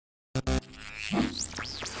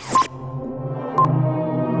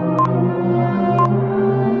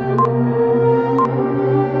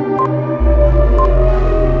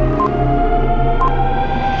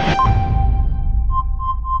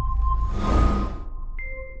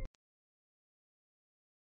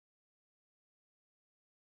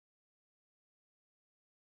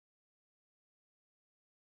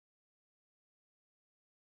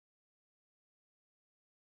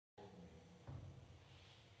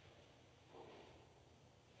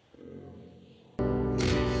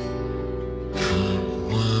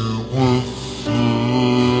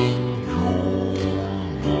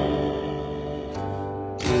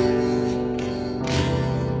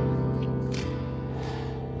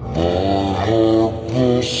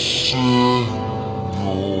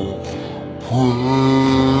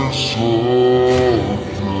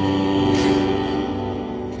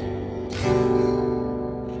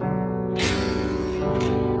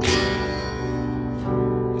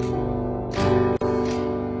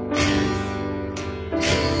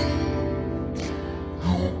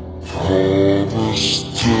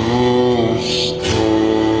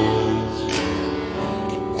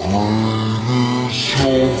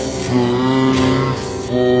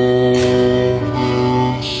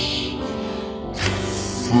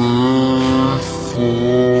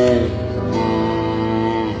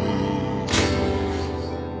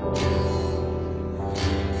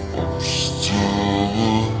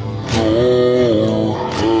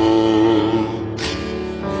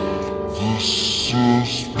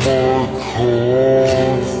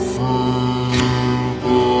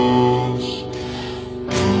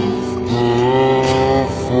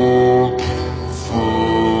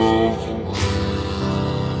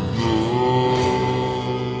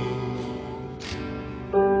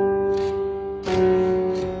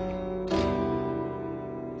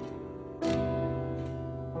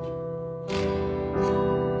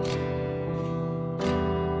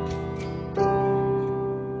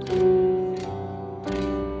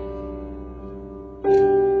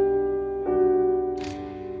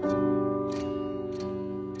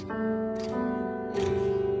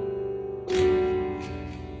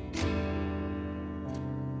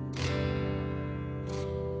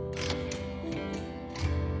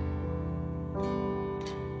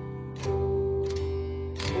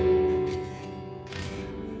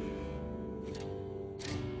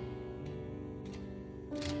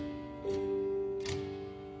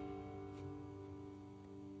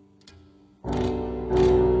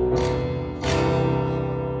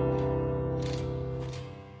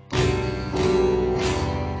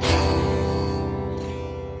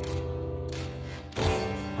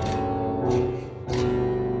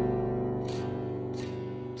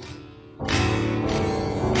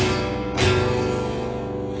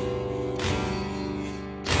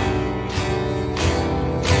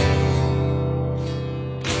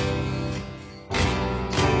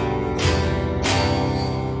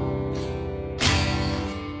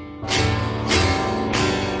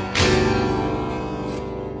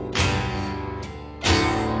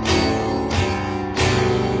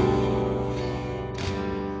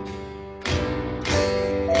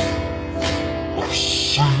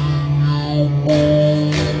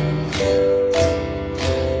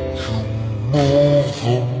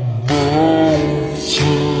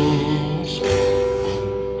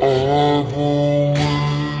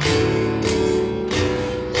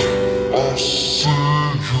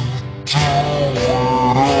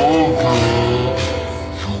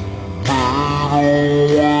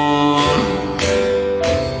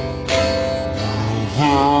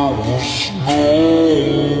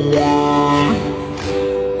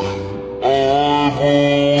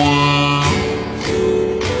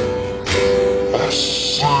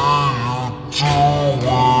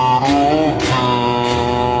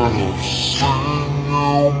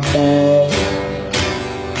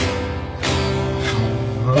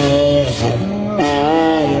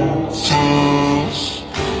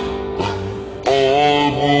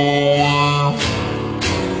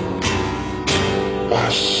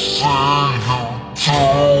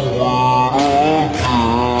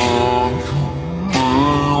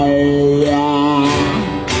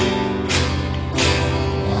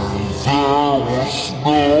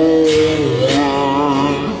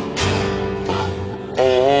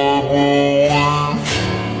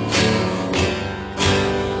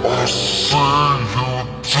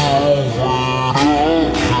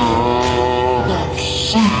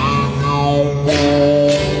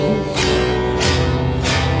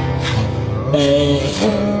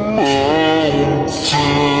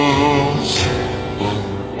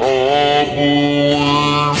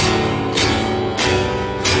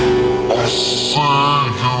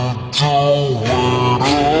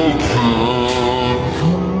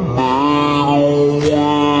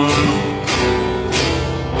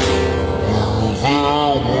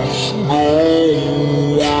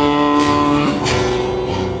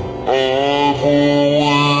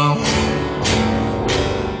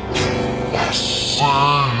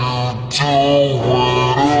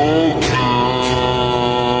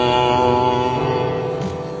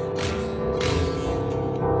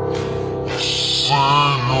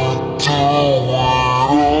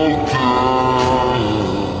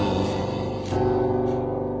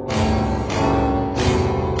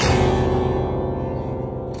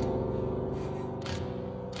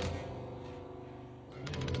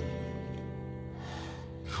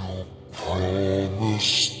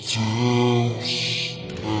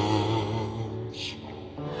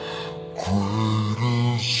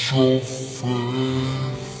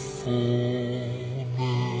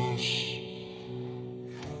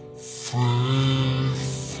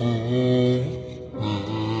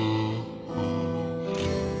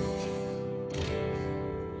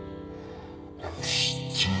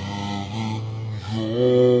Still in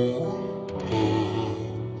your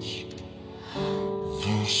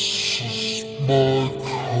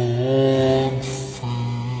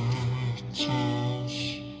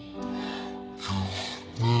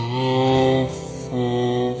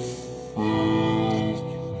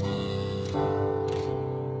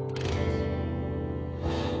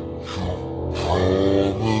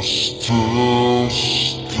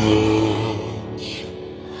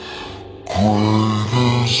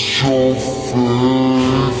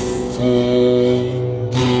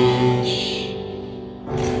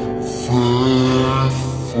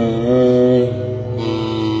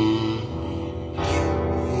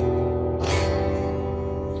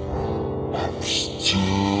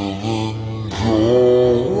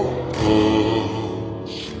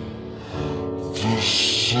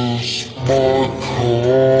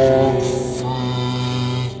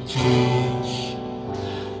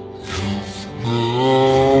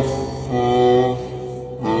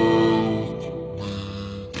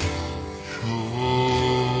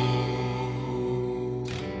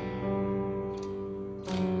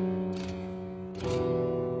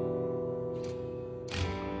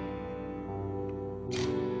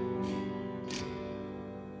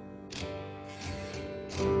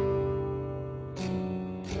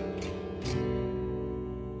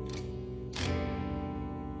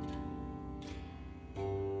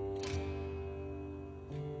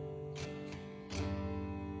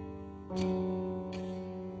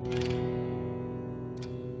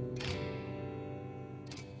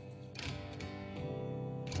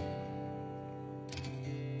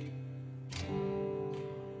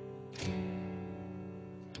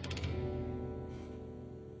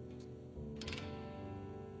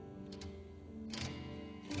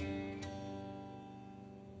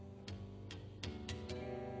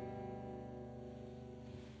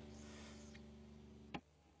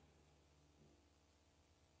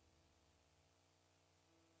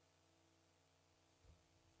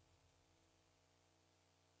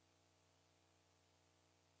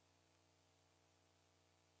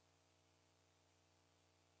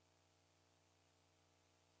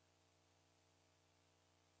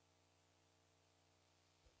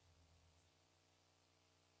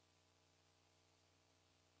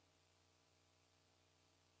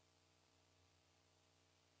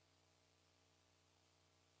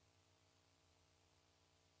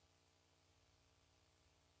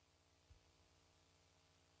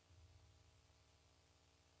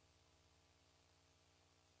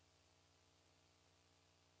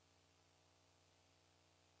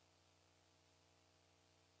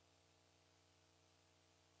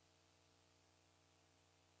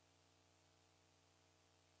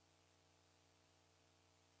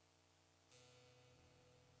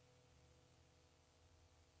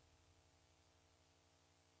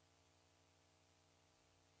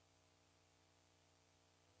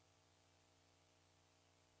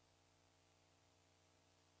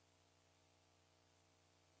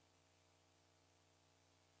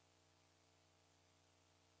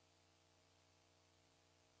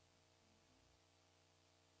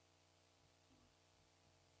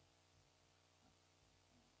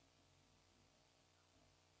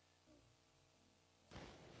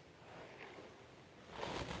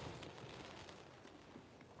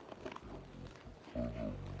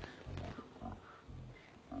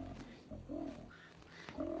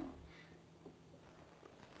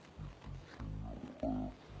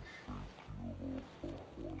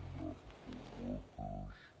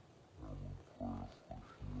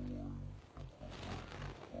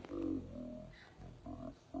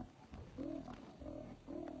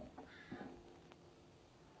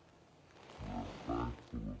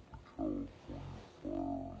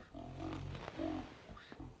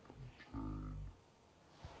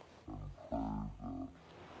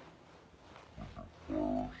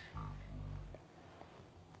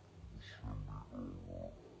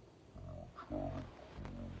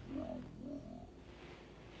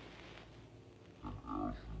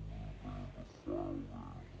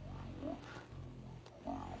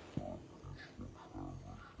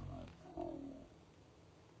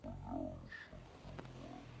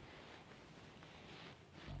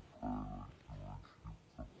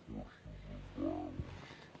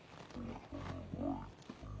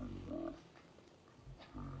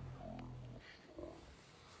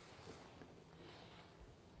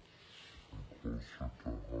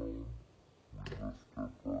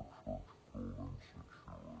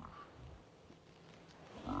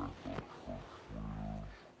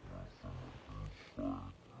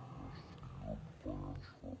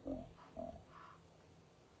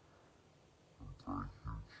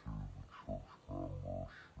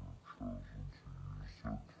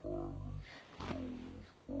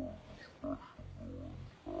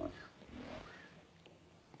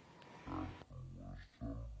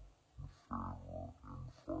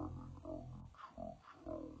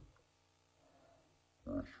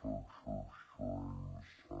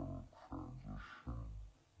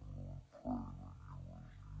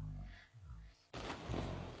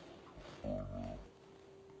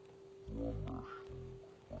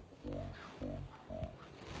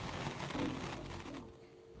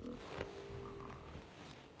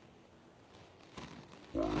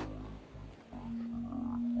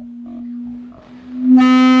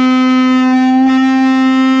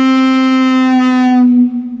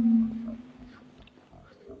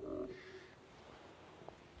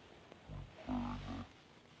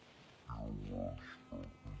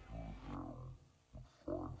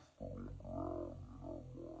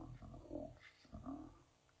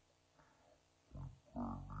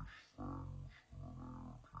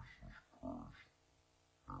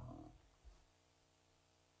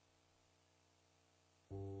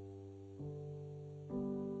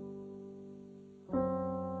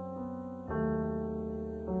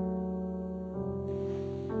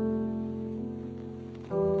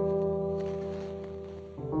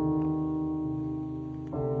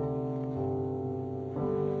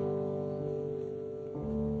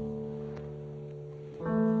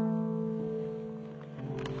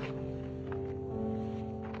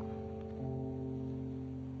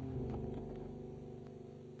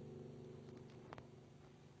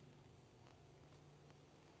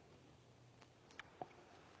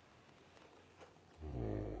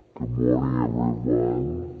Good morning,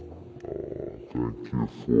 everyone. Thank you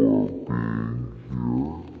for being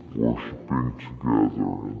here, worshiping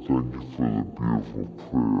together, and thank you for the beautiful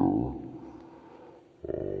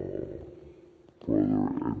prayer, Brother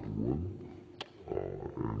Edwin.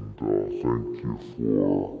 And thank you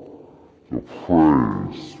for the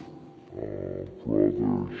praise,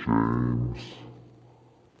 Brother James.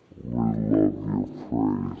 We love your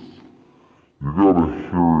praise. You gotta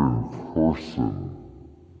hear in person,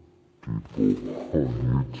 people on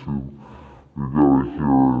YouTube. You gotta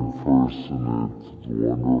hear in person. It's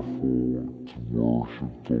wonderful to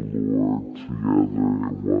worship the Lord together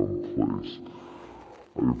in one place.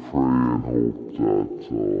 I pray and hope that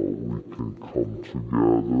we can come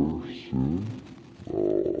together soon.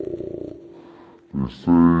 They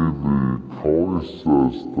say the county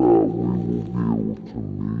says that we will be able to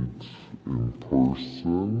meet in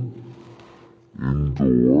person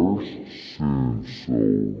indoors soon, so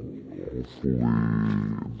hopefully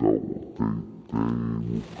that day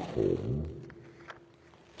will come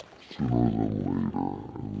sooner than later,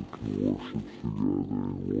 and we can worship together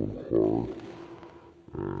in one heart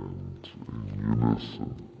and in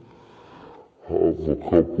unison. I have a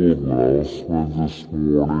couple of announcements this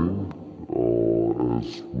morning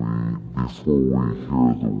before we hear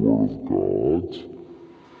the Word of God.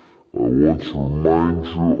 I want to remind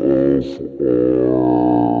you of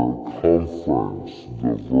our conference,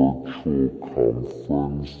 the virtual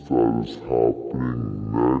conference that is happening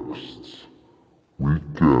next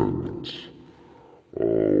weekend.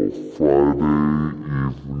 Friday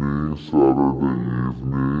evening, Saturday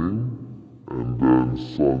evening, and then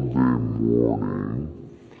Sunday morning.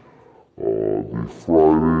 The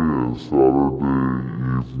Friday and Saturday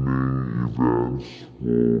evening events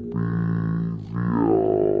will be via,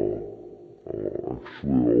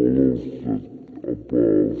 actually all of the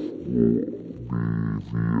above will be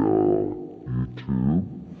via YouTube.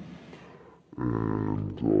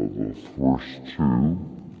 And the first two,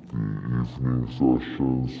 the evening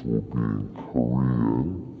sessions, will be in Korean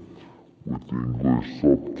with English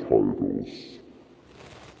subtitles.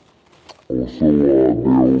 Also, there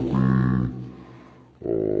will be a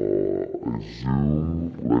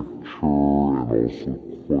Zoom lecture and also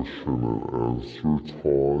question and answer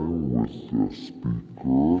time with the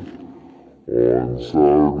speaker on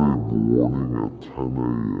Saturday morning at 10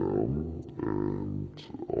 a.m. and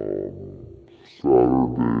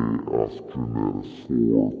Saturday afternoon at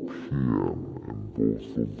 4 p.m. and both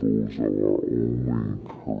of those are only in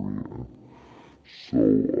Korean. So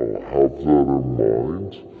have that in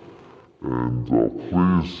mind. And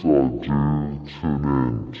please do tune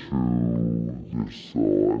in to this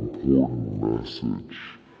important message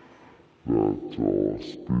that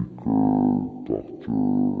Speaker Dr.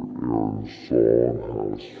 Aaron Son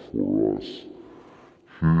has for us.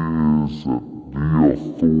 He is the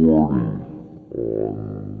authority on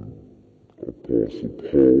Apostle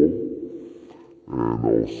Paul and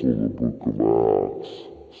also the book of Acts.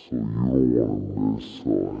 So you don't want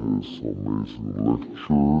to miss his amazing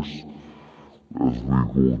lectures as we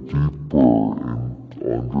go deeper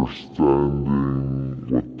in understanding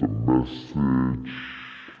what the message,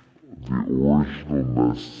 the original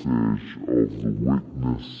message of the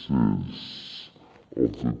witnesses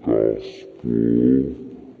of the gospel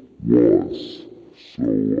was. So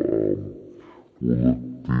we'll look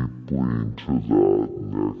deeply into that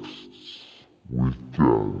next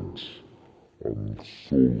weekend. I'm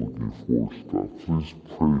so looking forward to that. Please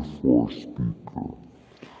pray for our speaker.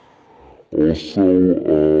 Also,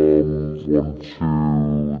 want to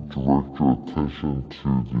direct your attention to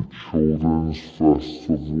the Children's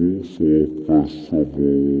Festival, Fall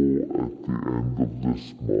Festival at the end of this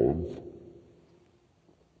month.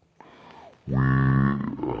 We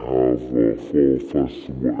have a Fall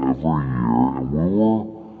Festival every year,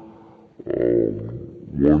 and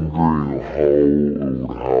we were wondering how it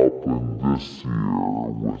would happen this year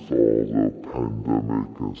with all the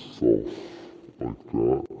pandemic and stuff like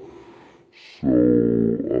that. So,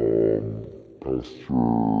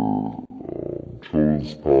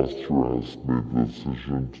 Children's pastor has made the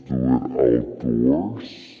decision to do it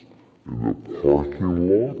outdoors in a parking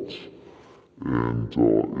lot. And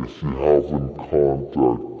if you haven't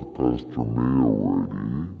contacted Pastor May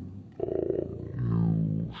already, you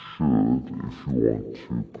should if you want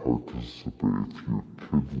to participate, if your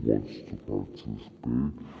kid wants to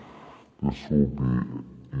participate. This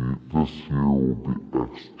year will be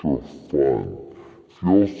extra fun.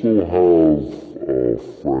 If you also have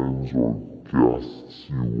friends or guests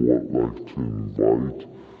you would like to invite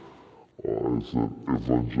as an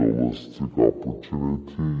evangelistic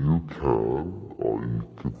opportunity, you can. You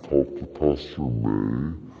can talk to Pastor May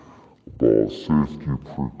about safety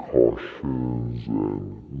precautions, and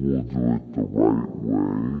we'll do it the right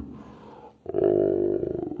way, a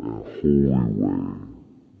holy way.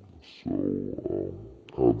 So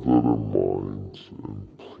have that in mind, and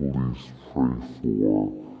please pray for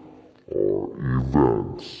our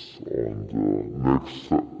events on the next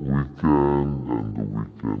weekend and the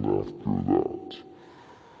weekend after that.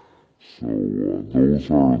 So those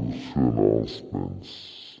are the two announcements.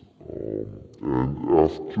 And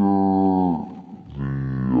after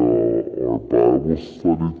our Bible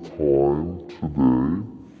study time today,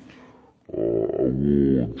 I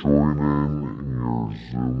will join in your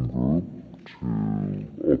Zoom group to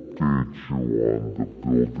update you on the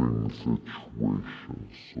building situation.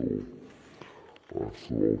 So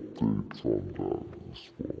some updates on that as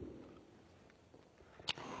well.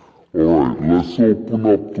 Alright, let's open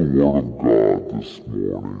up the Word of God this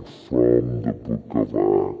morning from the book of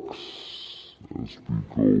Acts as we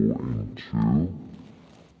go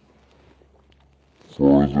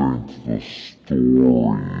further into the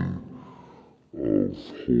story of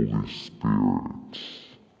Holy Spirit.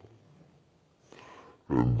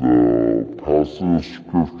 And the passage of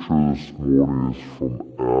scripture this morning is from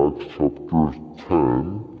Acts chapter 10,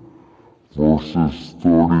 verses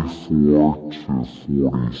 34 to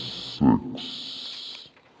 46.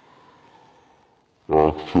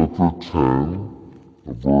 Acts chapter 10,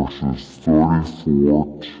 verses 34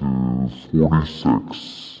 to 46.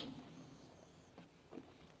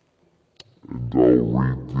 And I'll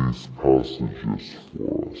read these passages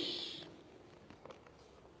for us.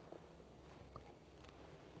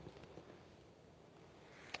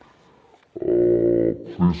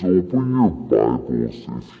 Please open your Bibles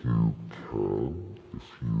if you can, if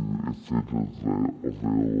it is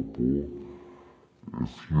available.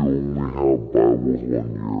 If you only have Bibles on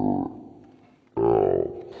your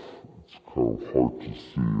app, it's kind of hard to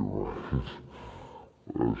see, right,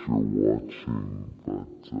 as you're watching,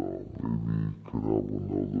 but maybe you could have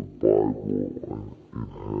another Bible in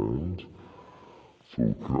hand. So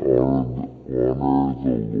we can honor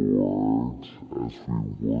the Lord as we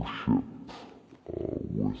worship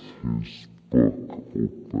with His book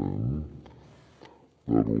open,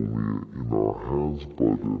 not only in our hands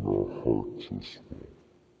but in our hearts as well.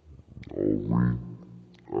 I'll read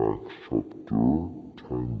Acts chapter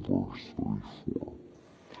 10, verse 34.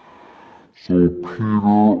 So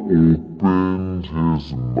Peter opened his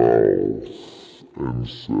mouth and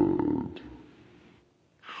said,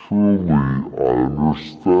 "Truly I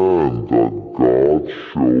understand that God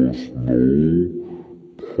shows no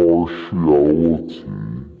partiality,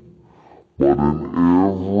 but in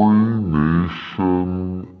every nation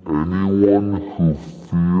anyone who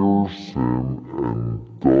fears Him and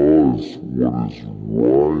does what is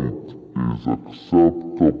right is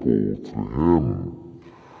acceptable to Him.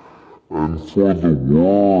 And for the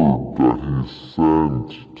word that He sent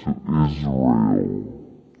to Israel,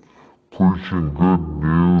 preaching good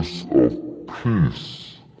news of peace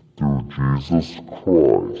through Jesus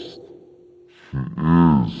Christ, He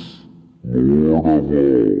is Lord of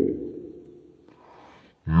all.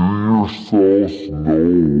 You yourselves know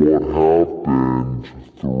what happened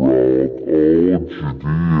throughout all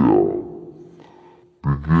Judea,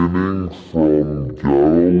 beginning from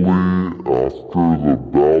Galilee after the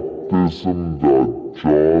baptism that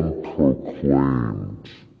John proclaimed,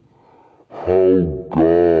 how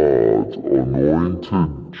God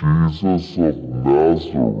anointed Jesus of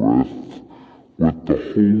Nazareth with the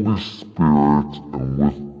Holy Spirit and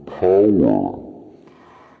with power.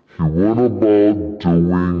 He went about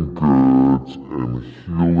doing good and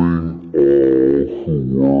healing all who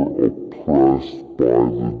were oppressed by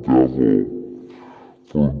the devil,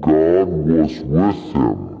 for God was with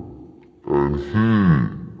him.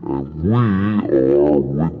 And we are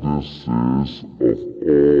witnesses of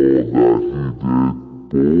all that he did,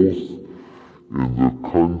 both in the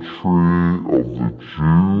country of the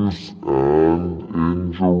Jews and in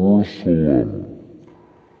Jerusalem.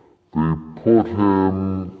 They put him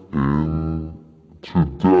to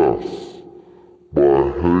death by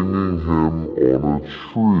hanging him on a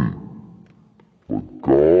tree. But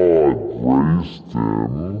God raised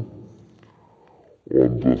him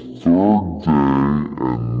on the third day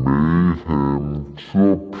and made him to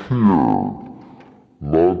appear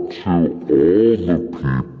not to all the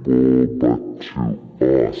people but to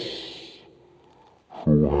us,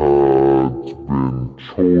 who had been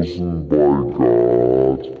chosen by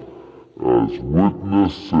God as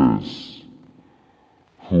witnesses,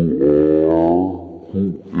 who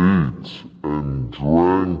ate and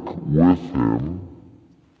drank with him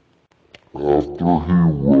after he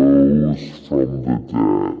rose from the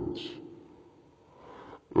dead.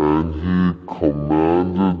 And he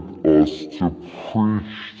commanded us to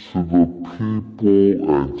preach to the people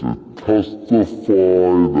and to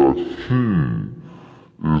testify that he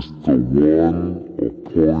is the one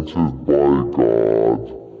appointed by God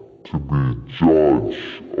to be judge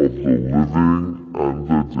of the living and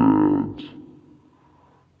the dead.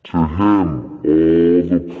 To him all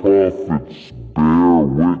the prophets bear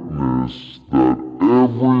witness that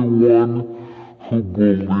everyone who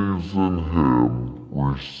believes in him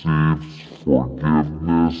receives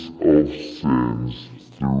forgiveness of sins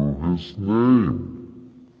through his name.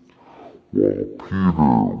 While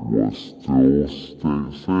Peter was still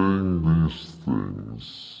saying these things,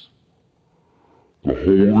 the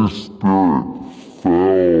Holy Spirit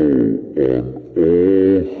fell on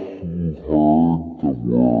all who heard the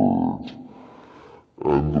word,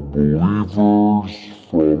 and the believers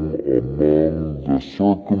from among the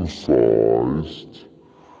circumcised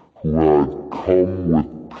who had come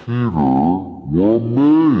with Peter were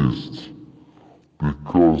amazed,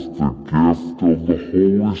 because the gift of the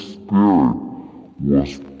Holy Spirit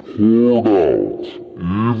was poured out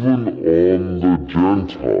even on the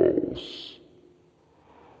Gentiles.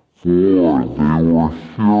 For they were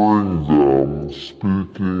hearing them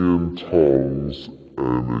speaking in tongues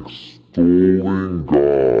and extolling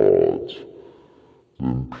God.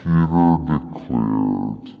 Then Peter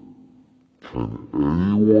declared, "Can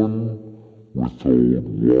anyone withhold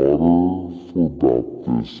water for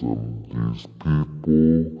baptism these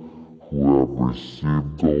people who have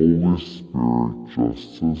received the Holy Spirit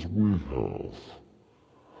just as we have?"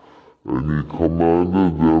 And he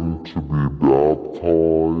commanded them to be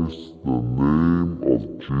baptized in the name of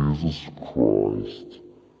Jesus Christ.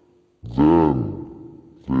 Then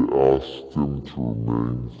they asked him to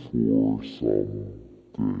remain for some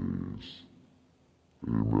days.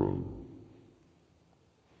 Amen.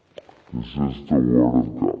 This is the word of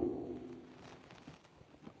God.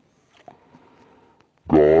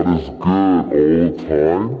 God is good all the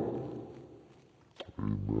time.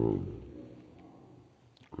 Amen.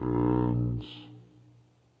 And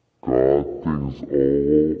God makes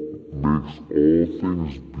all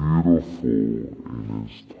things beautiful in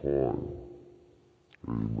his time.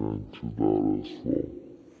 Amen to that as well.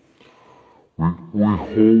 We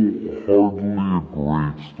wholeheartedly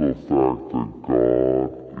agree to the fact that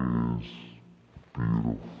God is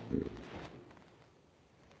beautiful.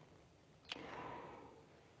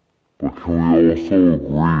 But can we also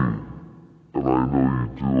agree, and I know you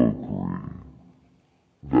do agree,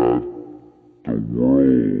 that the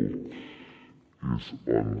world is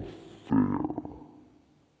unfair?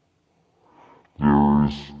 There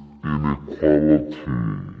is inequality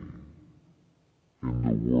in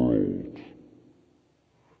the world.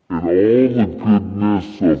 In all the goodness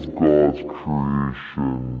of God's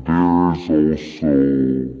creation, there is also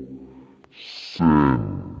sin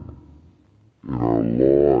in our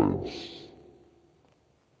lives.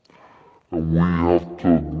 And we have to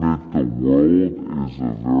admit the world is a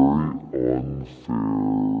very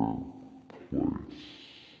unfair place.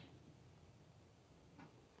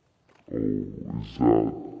 Oh, is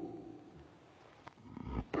that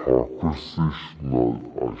hypocrisy?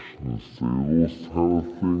 I shouldn't say those kind of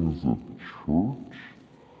things at church.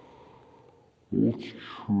 Well, it's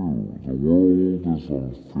true. The world is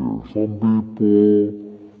unfair. Some people,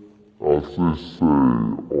 as they say,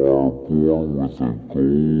 are born with a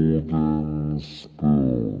golden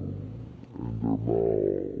spoon in their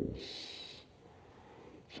mouths.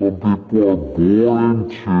 Some people are born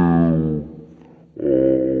into a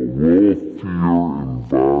wealthier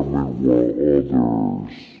environment while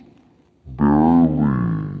others barely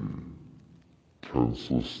can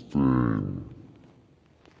sustain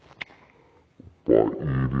by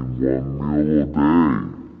eating one meal a day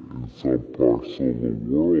in some parts of the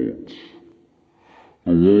world.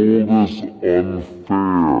 The world is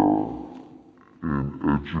unfair in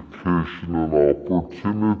education and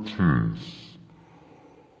opportunities.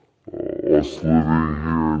 Us living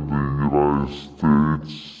here in the United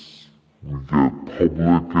States, we get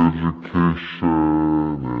public education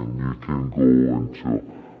and you can go into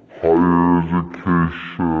higher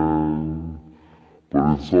education. But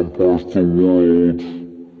in some parts of the world,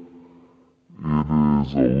 it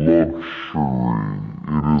is a luxury.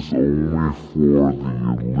 It is only for the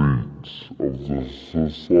elite of the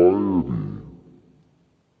society.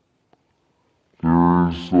 There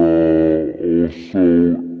is also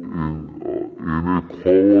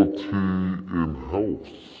inequality in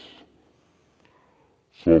health.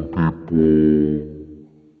 Some people,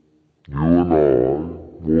 you and I,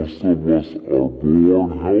 most of us are born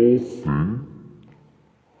healthy,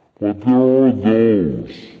 but there are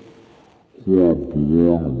those who are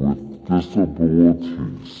born with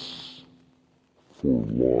disabilities for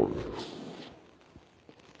life.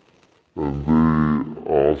 And they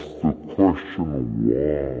ask the question,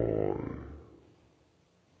 why?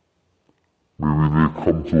 Maybe they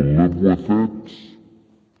come to live with it,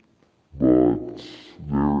 but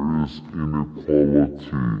there is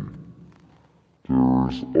inequality, there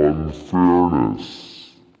is unfairness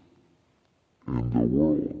in the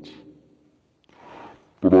world.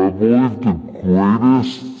 But I believe the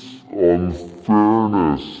greatest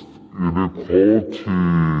unfairness, inequality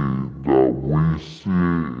that we see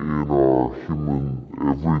in our human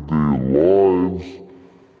everyday lives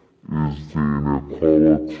is the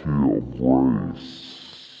inequality of race,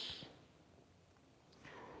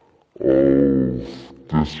 of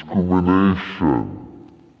discrimination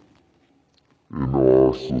in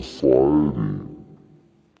our society.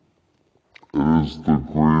 It is the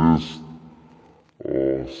greatest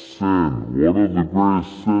sin, one of the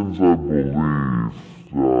greatest sins I believe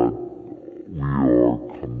that we are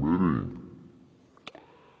committing.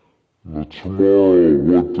 Now tomorrow,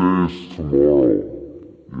 what day is tomorrow?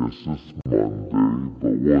 Yes, it's Monday,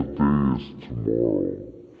 but what day is tomorrow?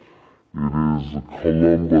 It is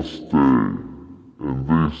Columbus Day, and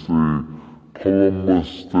they say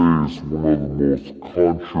Columbus Day is one of the most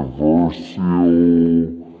controversial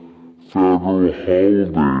federal holidays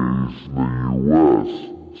in the U.S.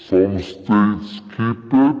 Some states keep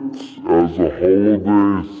it as a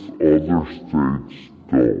holiday, other states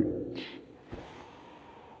don't.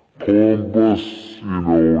 Columbus,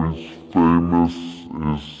 is famous,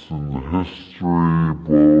 is in the history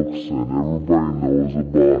books, and everybody knows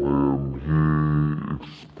about him. He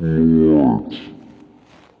explored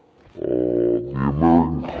the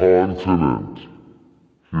American continent.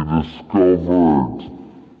 He discovered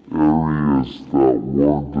areas that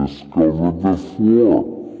weren't discovered before.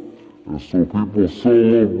 And so people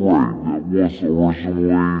celebrate. It was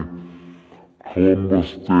originally, Columbus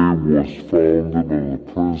Day was founded on the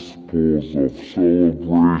principles of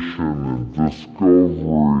celebration and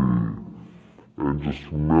discovery and just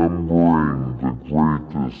remembering the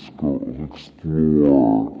great explorer,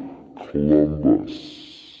 Columbus.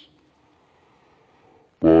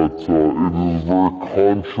 But it is a very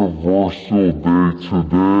controversial day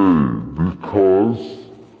today because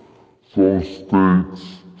some states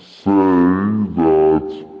say that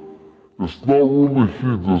it's not really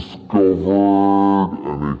he discovered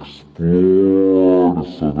and explored,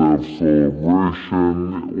 it's a day of celebration,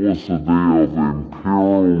 it was a day of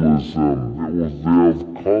imperialism, it was a day of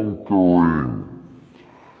conquering,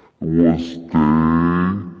 it was a day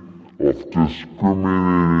of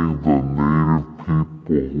discriminating the native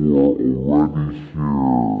people who are already here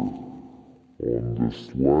on this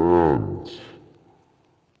land.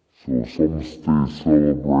 So some states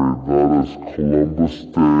celebrate that as Columbus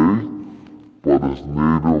Day, but it's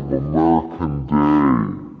Native American Day.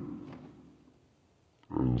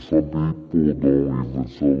 And some people don't even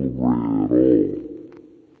celebrate at all,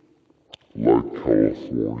 like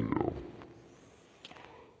California.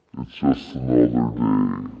 It's just another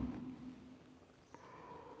day.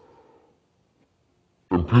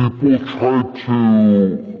 And people try to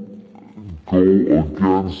go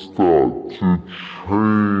against that, to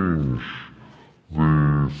change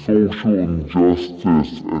the social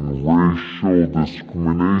injustice and racial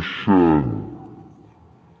discrimination.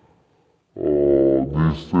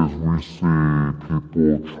 These days we see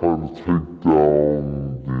people trying to take down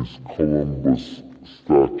these Columbus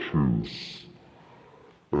statues,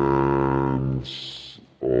 and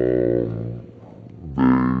they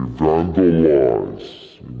vandalize,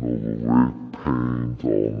 the red paint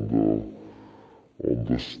on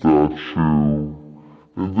the statue,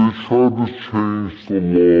 and they try to change the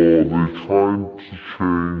law. They try to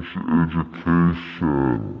change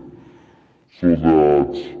education so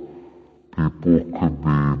that people could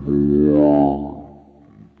be more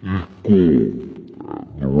equal.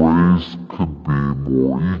 The race could be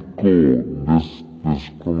more equal. This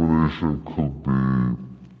discrimination could be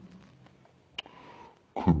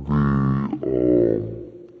in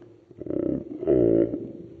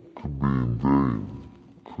vain.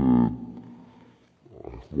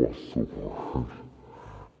 What's the word?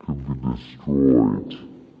 Could be destroyed.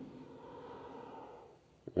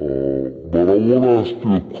 But I want to ask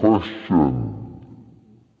you a question.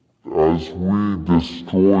 As we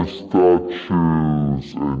destroy statues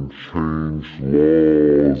and change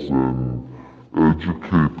laws and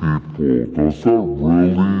educate people, does that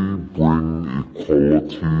really bring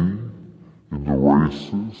equality in the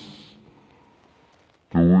races?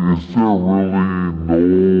 Is there really no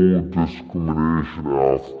discrimination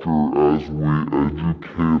after as we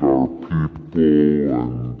educate our people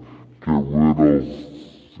and get rid of,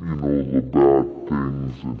 the bad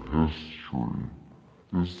things in history?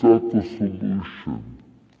 Is that the solution?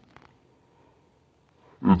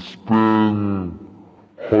 It's been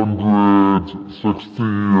 160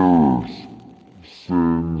 years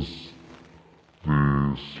since the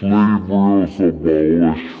slavery was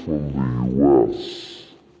abolished from the U.S.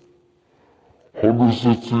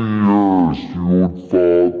 160 years, you would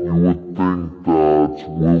think that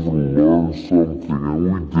we would learn something, and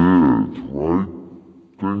we did, right?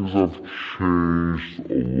 Things have changed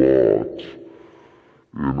a lot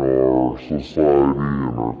in our society,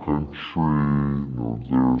 in our country.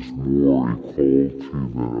 There's more equality than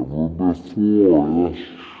ever before, that's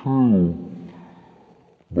true.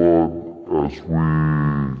 But as we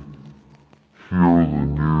hear the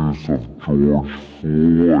news of George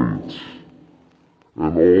Floyd,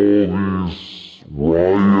 and all these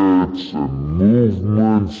riots and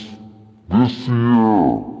movements this year,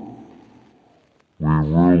 we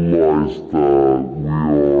realize that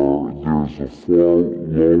there's a far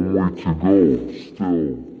long way to go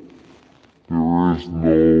still. There is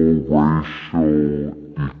no racial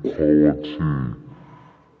equality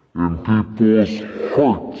in people's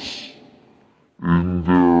hearts, in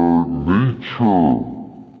their nature.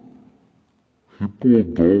 People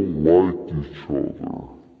don't like each other.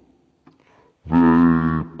 They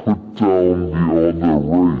put down the other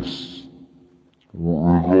race.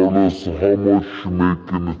 Regardless of how much you make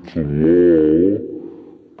it into law,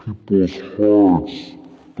 people's hearts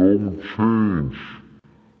don't change.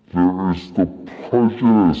 There is the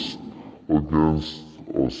prejudice against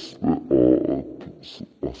a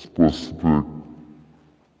specific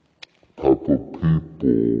type of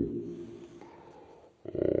people.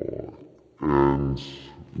 And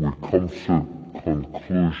we come to the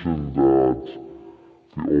conclusion that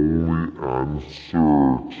the only answer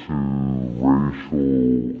to racial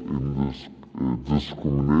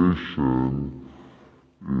discrimination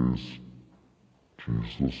is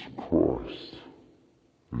Jesus Christ.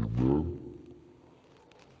 Amen?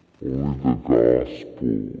 Only the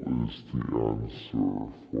gospel is the answer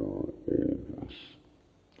for all of us.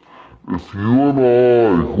 If you and I,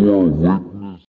 who are